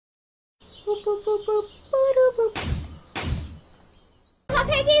Hello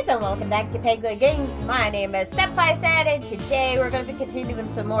piggies and welcome back to PeGleggamer. My name is Senpai and today we're going to be continuing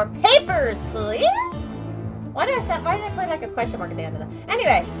some more papers, please. Why did I put like a question mark at the end of that?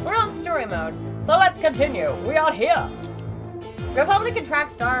 Anyway, we're on story mode, so let's continue. We are here. Republican track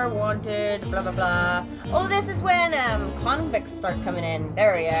star wanted, blah blah blah. Oh, this is when convicts start coming in.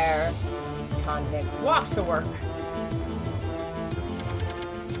 There we are. Convicts walk to work.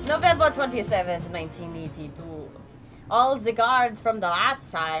 November 27th, 1982. All the guards from the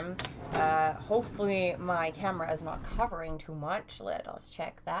last time. Hopefully my camera is not covering too much. Let us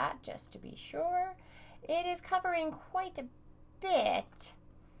check that just to be sure. It is covering quite a bit.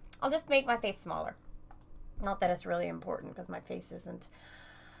 I'll just make my face smaller. Not that it's really important because my face isn't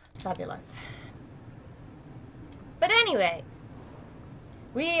fabulous. But anyway,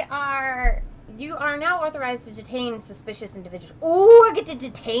 you are now authorized to detain suspicious individuals. Ooh, I get to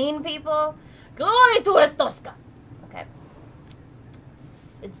detain people? Glory to Estoska! Okay.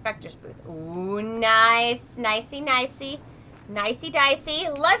 Inspector's booth. Ooh, nice. Nicey, nicey. Nicey dicey.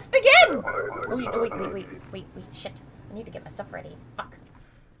 Let's begin! Oh, wait, shit. I need to get my stuff ready. Fuck.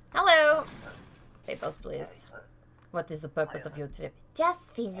 Hello. Papers, please. What is the purpose of your trip?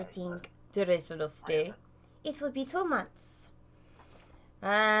 Just visiting. Duration of stay? It will be 2 months.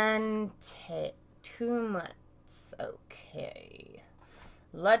 And 2 months. Okay.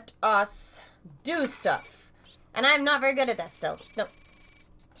 Let us do stuff. And I'm not very good at that still.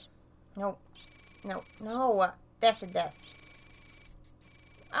 No. No. This and this.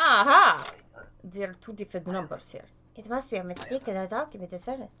 Aha! There are 2 different numbers here. It must be a mistake that the document is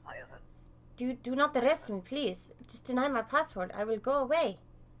valid. Do not arrest me, please. Just deny my passport. I will go away.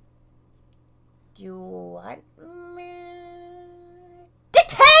 Do you want me?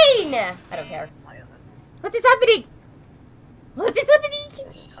 Detain! I don't care. What is happening? What is happening?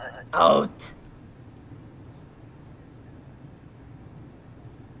 Out.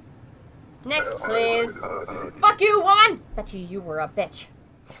 Next, please. Fuck you, woman! Bet you were a bitch.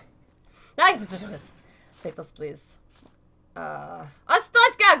 Nice. Papers, please.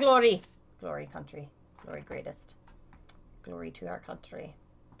 Ostoska, glory! Glory, country. Glory, greatest. Glory to our country.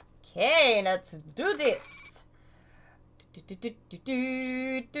 Okay, let's do this. Let's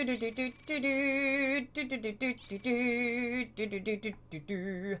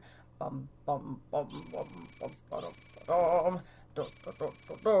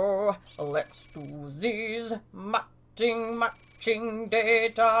do these matching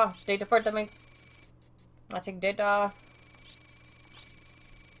data. Data for me. Matching data.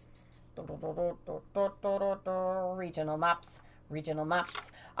 Regional maps.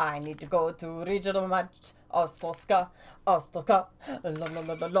 I need to go to regional maps. Ostoska, la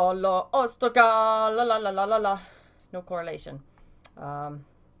la la, Ostoka, la. No correlation.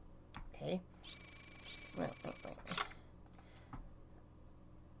 Okay. Wait.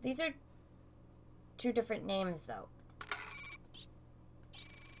 These are 2 different names, though.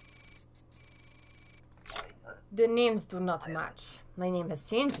 The names do not match. My name has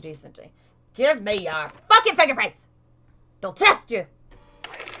changed recently. Give me your fucking fingerprints! Don't trust you!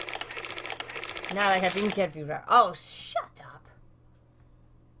 Now I have to interview her. Oh, shut up.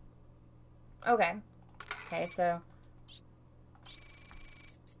 Okay. Okay, so.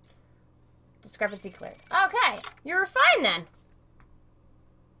 Discrepancy cleared. Okay, you were fine then.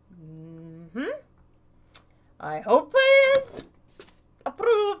 I hope it is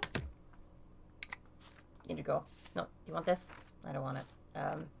approved. Here you go. No, do you want this? I don't want it.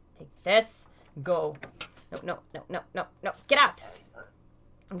 Take this. Go. No. Get out.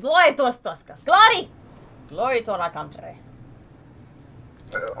 Glory to Ostoska. Glory! Glory to our country.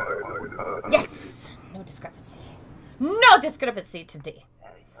 Yes! No discrepancy. No discrepancy today.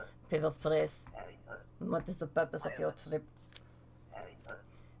 People's please. What is the purpose of your trip?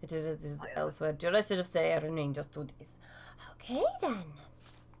 It is elsewhere. Duration of stay remain just 2 days. Okay then.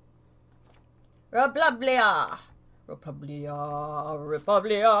 Republia. 2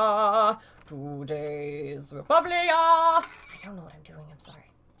 days. Republia. I don't know what I'm doing. I'm sorry.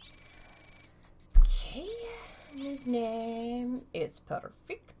 Okay. His name is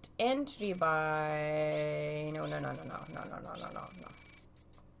perfect. Entry by. No.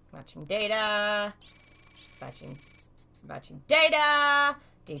 Matching data. Matching data.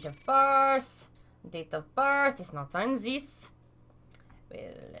 Date of birth. Date of birth is not on this.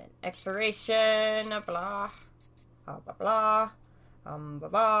 Well, expiration. Blah. Blah.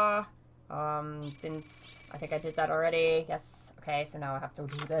 Since I think I did that already. Yes. Okay, so now I have to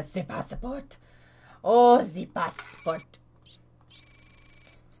do the passport. Oh, the passport.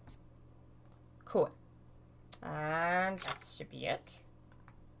 Cool. And that should be it.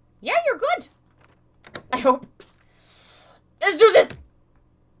 Yeah, you're good. I hope. Let's do this.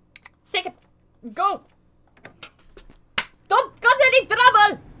 Take it. Go. Don't cause any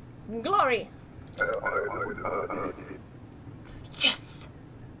trouble. Glory. Yes.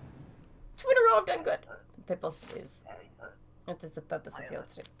 2 in a row, I've done good. Pipples, please. What is the purpose of your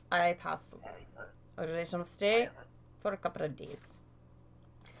trip? I passed a duration of stay for a couple of days.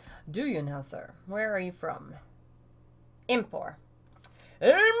 Do you now, sir? Where are you from? Impor.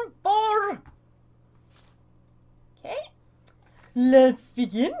 Impor! Okay. Let's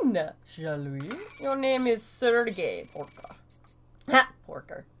begin, shall we? Your name is Sergey Porker. Ha!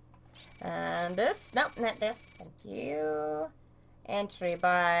 Porker. And this? No, not this. Thank you. Entry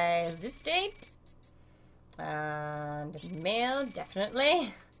by this date. And mail,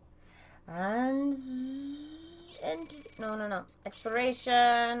 definitely. And no.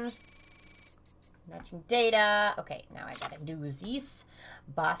 Expiration. Matching data. Okay, now I gotta do this.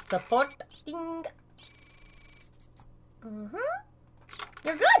 Passport thing.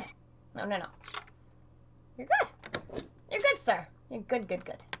 You're good. No. You're good. You're good, sir. You're good.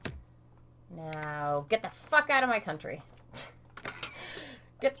 Now, get the fuck out of my country.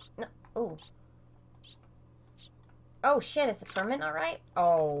 No. Ooh. Oh, shit. Is the permit not right?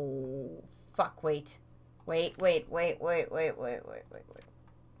 Oh, fuck. Wait.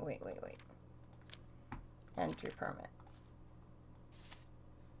 Entry permit.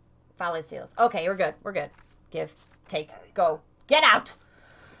 Valid seals. Okay, we're good. We're good. Give. Take. Go. Get out!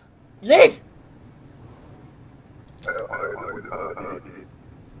 Leave!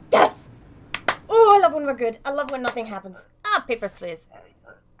 Yes! Oh, I love when we're good. I love when nothing happens. Ah, papers, please.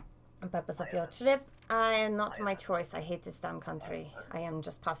 Purpose of your trip. I am not my choice. I hate this damn country. I am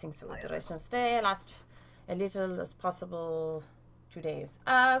just passing through. Duration of stay. Last a little as possible 2 days.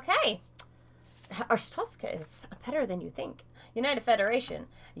 Okay. Arstoska is better than you think. United Federation.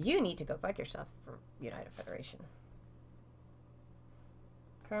 You need to go fuck yourself for United Federation.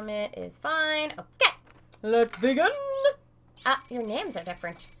 Permit is fine. Okay. Let's begin. Ah, your names are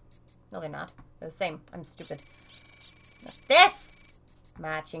different. No, they're not. They're the same. I'm stupid. What's this?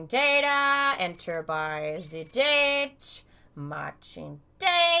 Matching data. Enter by the date. Matching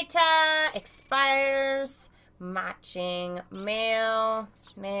data. Expires. Matching male.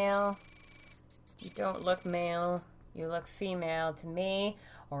 Male. You don't look male. You look female to me.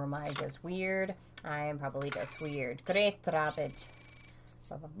 Or am I just weird? I am probably just weird. Great rabbit.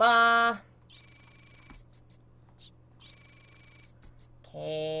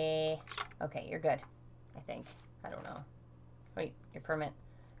 Okay. Okay, you're good. I think. I don't know. Wait, your permit.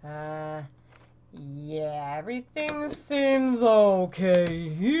 Yeah, everything seems okay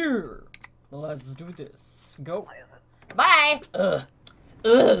here. Let's do this. Go. Bye!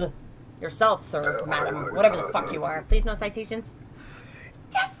 Ugh. Yourself, sir, madam, whatever the fuck you are. Please no citations.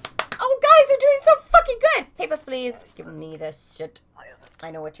 Yes! Oh, guys, you're doing so fucking good! Papers, please. Give me this shit. I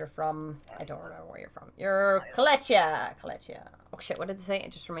know what you're from. I don't remember where you're from. You're Kalechia. Oh, shit, what did it say?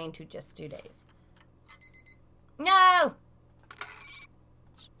 It just remained just 2 days. No!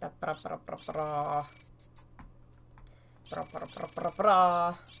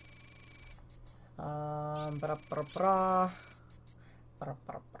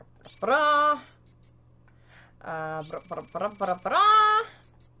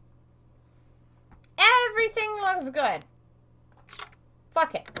 Everything looks good.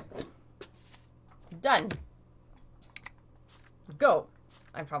 Fuck it. Done. Go.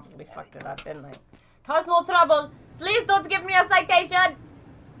 I probably fucked it up, didn't I? Cause no trouble. Please don't give me a citation.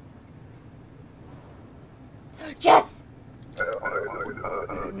 Yes!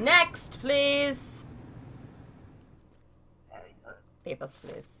 Next, please. Papers,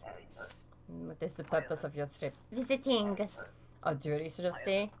 please. What is the purpose of your trip? Visiting. A duration of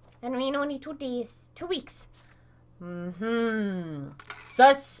stay? And we only 2 days. 2 weeks.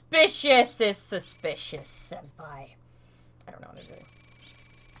 Suspicious is suspicious, senpai. I don't know what to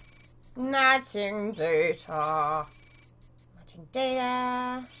do. Matching data. Matching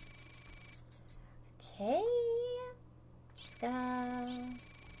data. Okay. Let's go.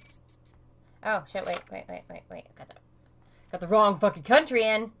 Oh, shit, wait. Got the wrong fucking country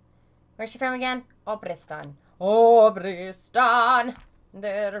in. Where's she from again? Obristan.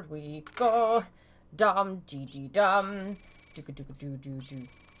 There we go. Dum dee dum. Do.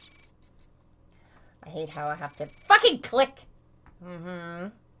 I hate how I have to fucking click.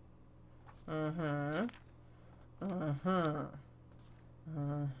 It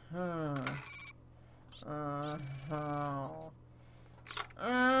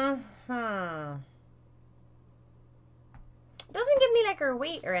doesn't give me like her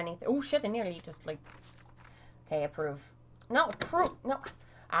weight or anything. Oh shit, I nearly just like. Okay, approve. No, approve. No.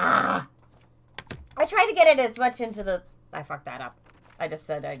 Ah! I tried to get it as much into the... I fucked that up. I just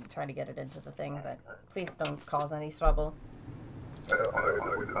said I'd try to get it into the thing, but please don't cause any trouble.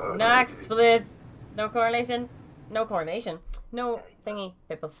 Next, please. No correlation. No correlation. No thingy.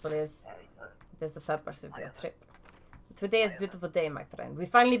 Peoples, please. This is the purpose of your trip. Today is a beautiful day, my friend. We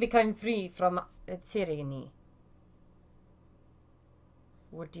finally became free from tyranny.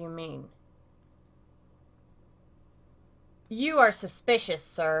 What do you mean? You are suspicious,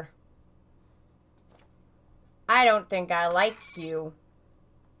 sir. I don't think I like you.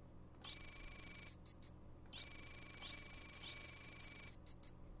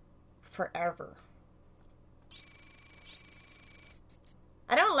 Forever.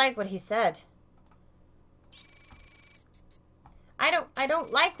 I don't like what he said. I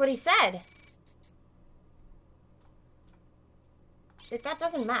don't like what he said. That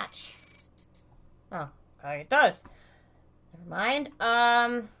doesn't match. Oh, okay, it does. Never mind.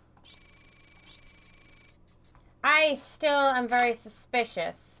 I still am very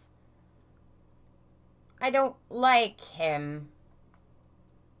suspicious. I don't like him.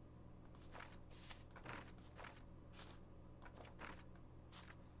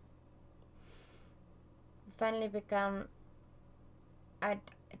 Finally become... I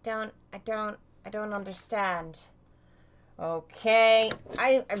don't understand. Okay.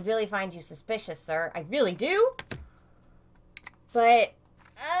 I really find you suspicious, sir. I really do. But,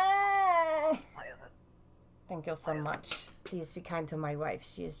 thank you so much. Please be kind to my wife.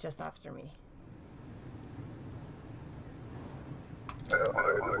 She is just after me.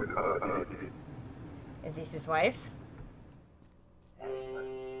 Is this his wife?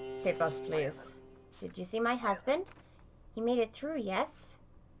 Papers, please. Did you see my husband? He made it through, yes?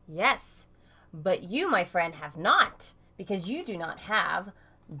 Yes. But you, my friend, have not. Because you do not have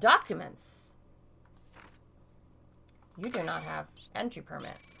documents. You do not have entry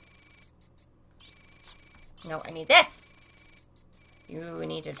permit. No, I need this. You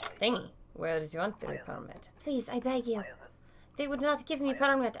need a thingy. Where is your entry permit? Please, I beg you. They would not give me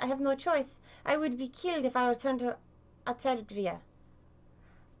permit. I have no choice. I would be killed if I returned to Atergria.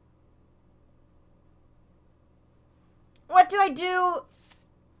 What do I do?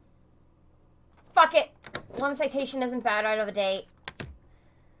 Fuck it. One citation isn't bad out of a day.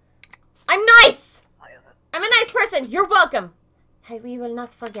 I'm nice! I'm a nice person. You're welcome. Hey, we will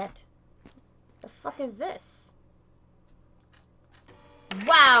not forget. The fuck is this?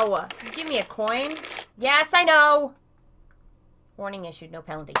 Wow. Give me a coin. Yes, I know. Warning issued. No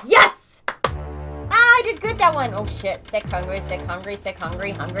penalty. Yes! Ah, I did good that one. Oh, shit. Sick, hungry, sick, hungry, sick,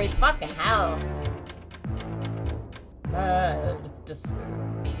 hungry, hungry. Fucking hell. Bad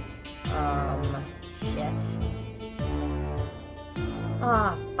decision. Shit.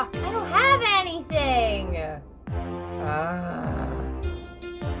 Ah, oh, fuck. I don't have anything. I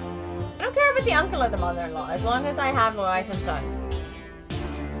don't care about the uncle or the mother-in-law, as long as I have a wife and son.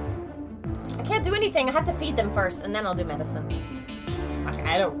 I can't do anything. I have to feed them first, and then I'll do medicine. Fuck,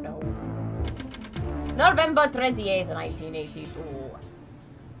 I don't know. November 28th, 1982.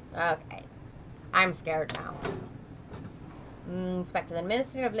 Okay. I'm scared now. Inspector, the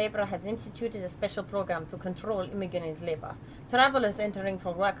Ministry of Labour has instituted a special program to control immigrant labour. Travellers entering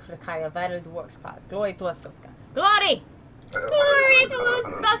for work require valid work pass. Glory to Uskowska. Glory! Glory to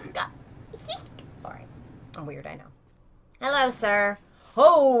Uskowska! Sorry. I'm weird, I know. Hello, sir.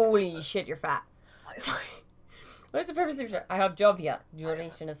 Holy shit, you're fat. Sorry. What's the purpose of your... I have job here.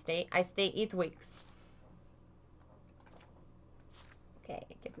 Duration of stay. I stay 8 weeks. Okay,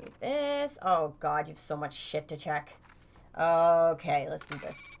 give me this. Oh, God, you have so much shit to check. Okay, let's do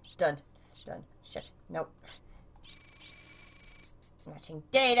this. Done. Done. Shit. Nope. Matching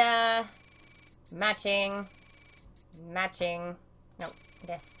data. Matching. Matching. Nope.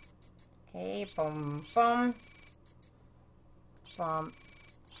 This. Okay. Boom. Boom. Boom.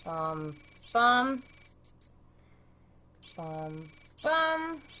 Boom. Boom. Boom.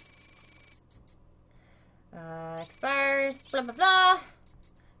 Boom. Expires. Blah, blah, blah.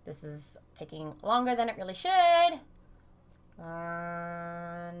 This is taking longer than it really should.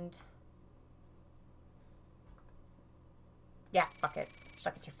 And... yeah, fuck it.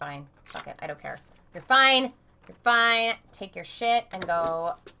 Fuck it, you're fine. Fuck it, I don't care. You're fine. You're fine. Take your shit and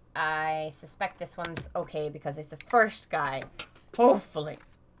go. I suspect this one's okay because it's the first guy. Hopefully.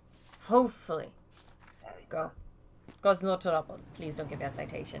 Hopefully. Go. Cause no trouble. Please don't give me a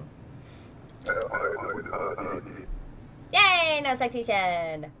citation. Yay! No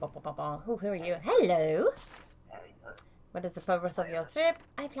citation! Who are you? Hello! What is the purpose of your trip?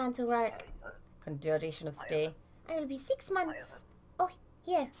 I plan to work. Duration of stay. I will be 6 months. Oh,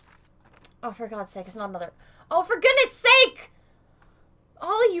 here. Oh, for God's sake, it's not another... oh, for goodness sake!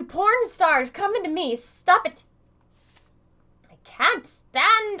 All you porn stars coming to me. Stop it. I can't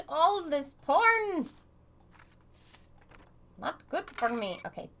stand all this porn. Not good for me.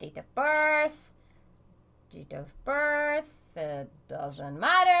 Okay, date of birth. Date of birth. It doesn't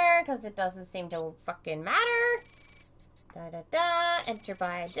matter because it doesn't seem to fucking matter. Da-da-da. Enter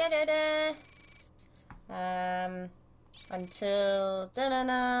by da-da-da. Until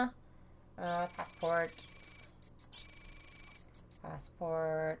da-da-da. Passport.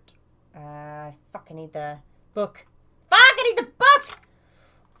 Passport. I fucking need the book. Fuck, I need the book!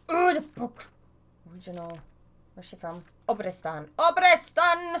 Oh, the book. Original. Where's she from? Obristan.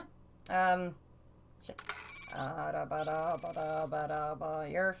 Obristan! Shit.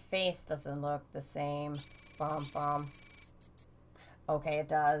 Your face doesn't look the same. Bomb. Okay, it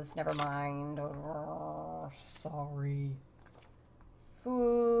does. Never mind. Oh, sorry.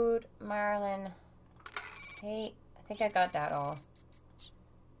 Food. Marilyn. Hey, I think I got that all.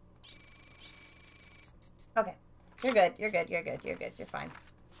 Okay. You're good. You're fine.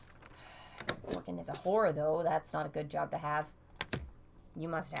 Working as a whore, though. That's not a good job to have. You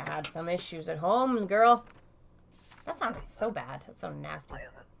must have had some issues at home, girl. That sounded so bad. That's so nasty.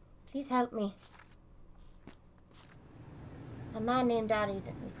 Please help me. A man named Ari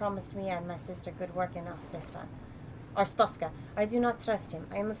promised me and my sister good work in Stuska. I do not trust him.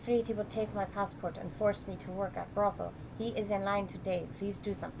 I am afraid he will take my passport and force me to work at brothel. He is in line today. Please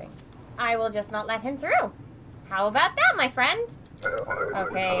do something. I will just not let him through. How about that, my friend?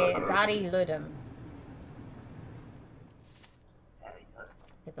 Okay, Dari Ludum.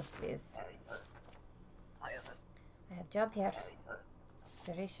 Papers, please. I have job here.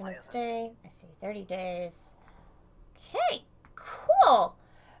 Duration of stay. I see 30 days. Okay, cool.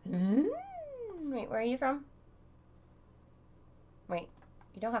 Wait, where are you from? Wait,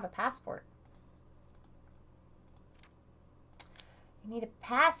 you don't have a passport. You need a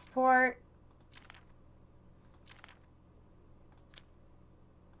passport.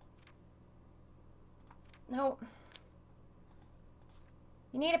 No.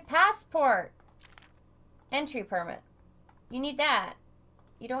 You need a passport. Entry permit. You need that.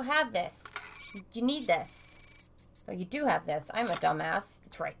 You don't have this. You need this. Oh, you do have this. I'm a dumbass.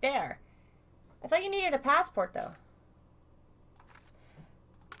 It's right there. I thought you needed a passport, though.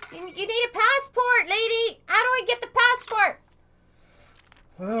 You need a passport, lady! How do I get the passport?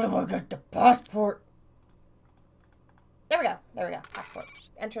 How do I get the passport? There we go. Passport.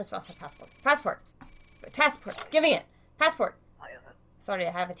 Entrance must have passport. Passport. Give me it. Passport. Sorry,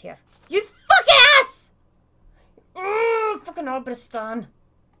 I have it here. You fucking ass! Fucking Albristan.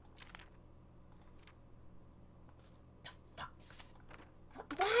 The fuck?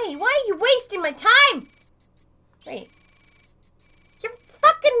 Why? Why are you wasting my time? Wait. You're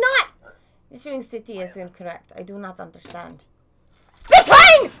fucking not! Issuing city is incorrect. I do not understand.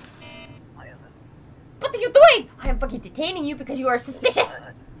 Detain! What are you doing? I am fucking detaining you because you are suspicious.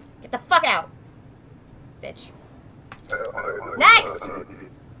 Get the fuck out. Bitch. Next!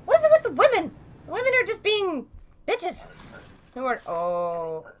 What is it with the women? The women are just being bitches.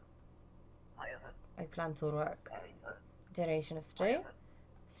 Oh. I plan to work. Duration of stay?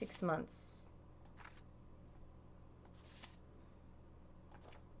 6 months.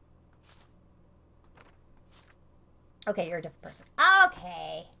 Okay, you're a different person.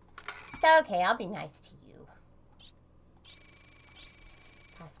 Okay. It's okay, I'll be nice to you.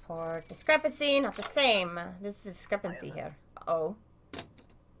 Passport. Discrepancy, not the same. This is a discrepancy here. Uh-oh.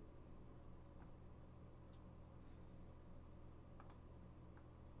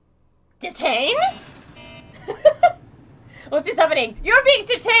 Detain? What is happening? You're being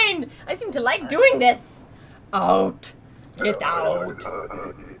detained! I seem to like doing this. Out. Get out.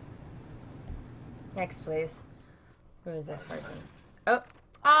 Next, please. Who is this person? Oh.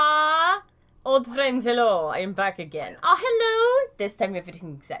 Ah. Old friends, hello. I am back again. Oh, hello. This time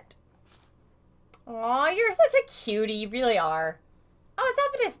everything's set. Aw, you're such a cutie. You really are. Oh,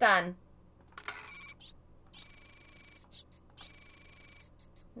 it's Alpadistan.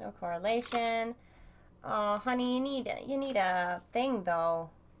 No correlation. Oh, honey, you need a thing, though.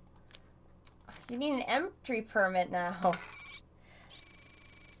 You need an entry permit now.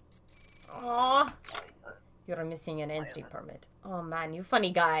 Aw. You're missing an entry permit. Oh, man, you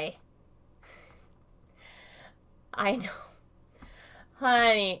funny guy. I know.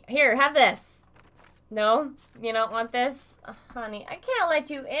 Honey, here, have this. No? You don't want this? Oh, honey, I can't let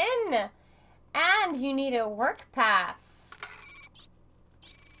you in. And you need a work pass.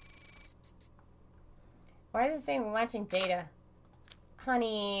 Why is it saying matching data?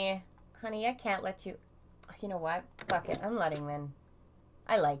 Honey, I can't let you... You know what? Fuck it, I'm letting him in.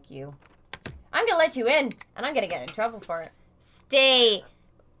 I like you. I'm gonna let you in, and I'm gonna get in trouble for it. Stay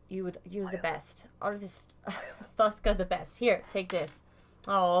You would use the best. Staska the best. Here, take this.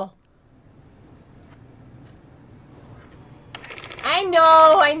 Oh. I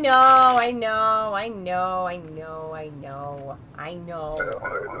know.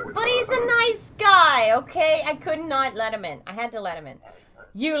 But he's a nice guy, okay? I could not let him in. I had to let him in.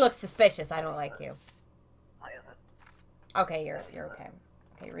 You look suspicious. I don't like you. Okay, you're okay.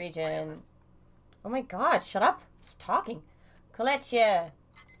 Okay, region. Oh my god, shut up. Stop talking. Colettia.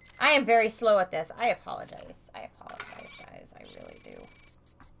 I am very slow at this. I apologize. I apologize, guys. I really do.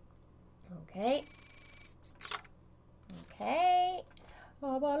 Okay. Okay.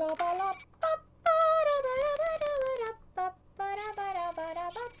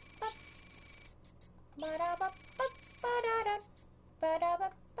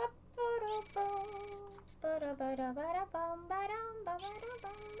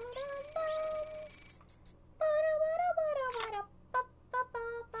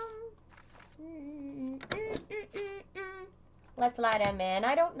 Let's let him in.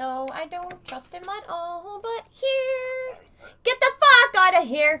 I don't know. I don't trust him at all. But here. Get the fuck out of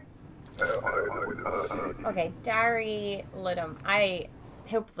here. Okay, Dari Lidum.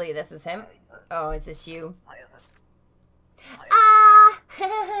 Hopefully this is him. Oh, is this you?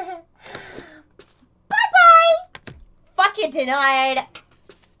 Bye-bye. Fuck you denied.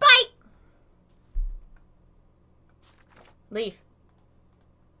 Bye. Leave.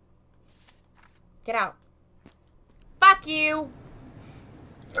 Get out. Fuck you.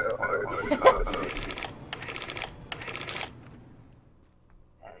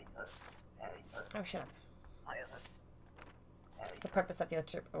 Oh, shut up. What's the purpose of your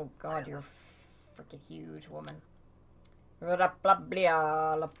trip? Oh god, you're freaking huge, woman. Republic.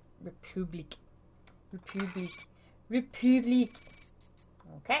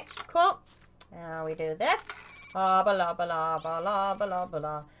 Okay, cool. Now we do this.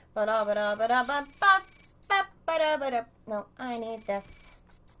 No, I need this.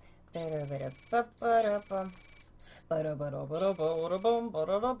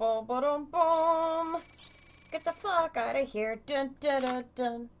 Get the fuck out of here. Dun, dun, dun,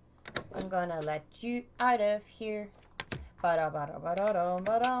 dun. I'm gonna let you out of here.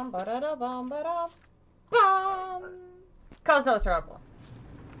 Cause no trouble.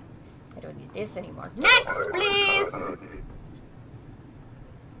 I don't need this anymore. Next, please!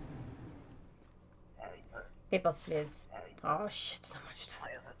 Peoples, please. Oh shit, so much stuff.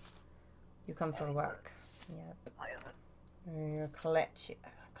 You come for work. Yep. You're Colettia.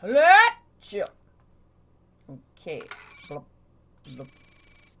 Colettia! Okay. Blop. Blop.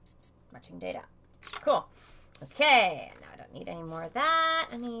 Matching data. Cool. Okay. Now I don't need any more of that.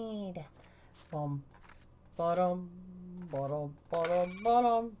 I need... Bum. Bottom. Bottom. Bottom.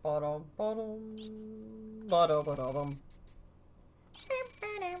 Bottom. Bottom. Bottom. Bottom. Bottom.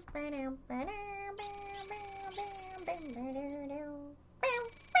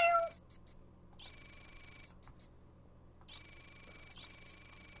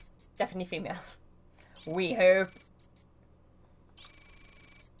 Definitely female. We hope.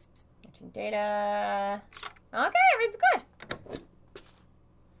 Matching data. Okay, everything's good.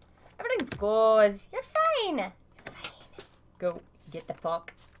 Everything's good. You're fine. You're fine. Go get the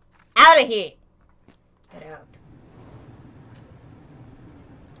fuck out of here. Get out.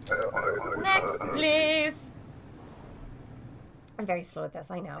 Next, please. I'm very slow at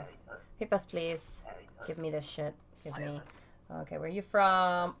this, I know. Hip us, please. Give me this shit. Give me. Okay, where are you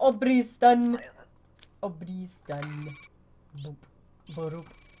from? Obristan. Obristan. Boop. Boop.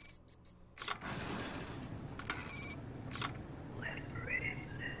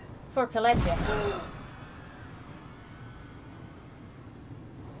 For Colettia.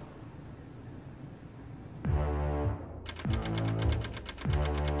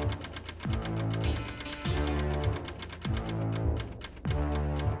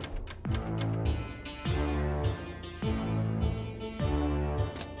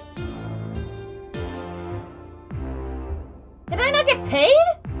 Did I not get paid?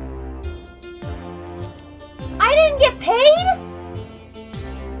 I didn't get paid?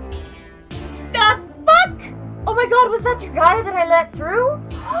 The fuck? Oh my god, was that your guy that I let through?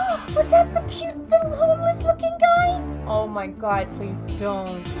 Was that the cute little homeless looking guy? Oh my god, please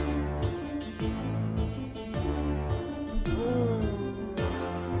don't.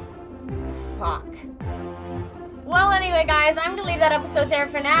 Fuck. Well, anyway, guys, I'm gonna leave that episode there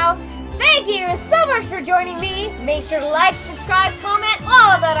for now. Thank you so much for joining me. Make sure to like, subscribe, comment,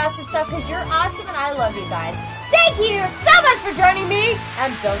 all of that awesome stuff, because you're awesome and I love you guys. Thank you so much for joining me,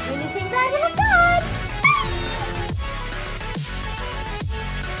 and don't do anything bad, oh my god.